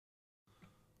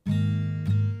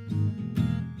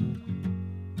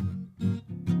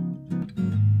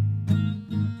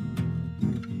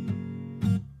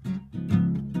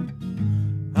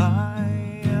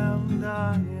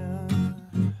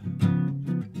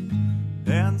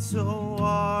and so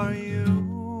are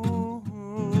you.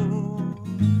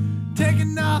 Take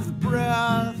another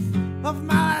breath of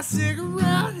my last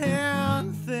cigarette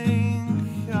and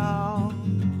think how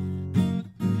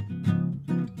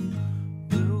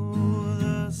blue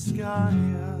the sky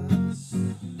is,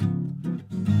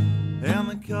 and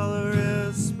the color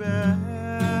is spare.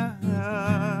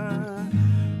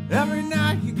 Every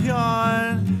night you're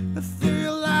gone,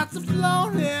 ethereal lights are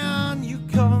floating. You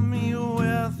cover me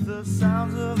with the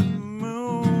sounds of the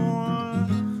moon.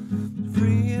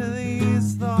 Free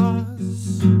these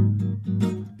thoughts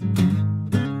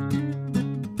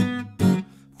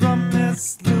from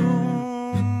this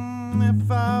loom. If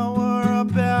I were a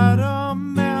better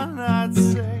man, I'd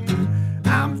say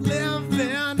I'm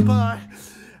living, but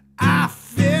I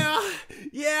feel,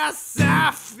 yes,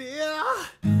 I feel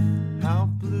how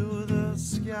blue the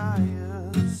sky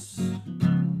is,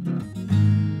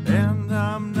 and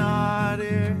I'm not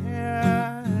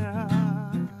here.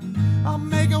 I'll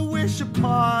make a wish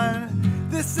upon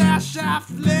this ash I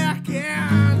flick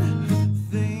and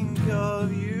think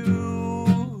of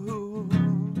you.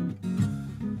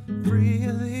 Free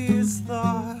these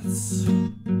thoughts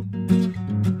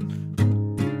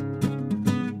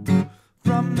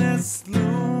from this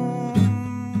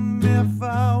loom. If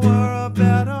I were a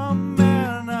better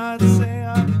man, I'd say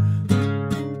I'm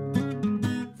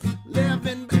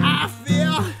living, but I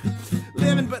feel,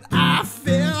 living, but I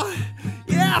feel,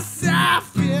 yes, I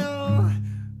feel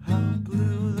how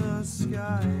blue the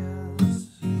sky is,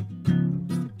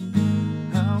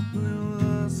 how blue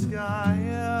the sky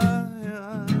is.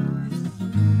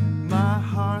 My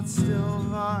heart's still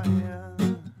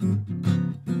vying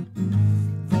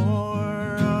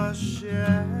for a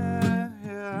share.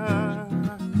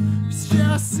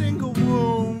 Share a single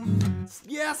room,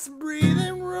 yes,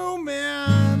 breathing room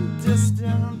in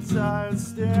distant tired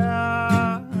stairs.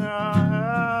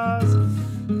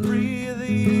 Breathe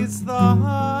these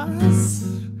thoughts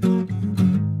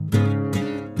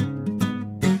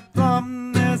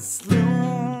from this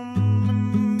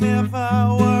loom. If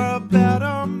I were a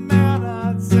better man,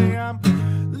 I'd say I'm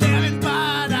living,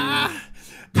 but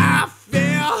I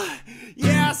feel,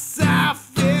 yes, I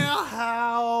feel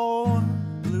how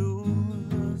blue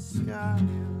the sky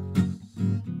is,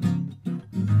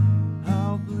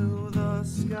 how blue the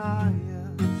sky is.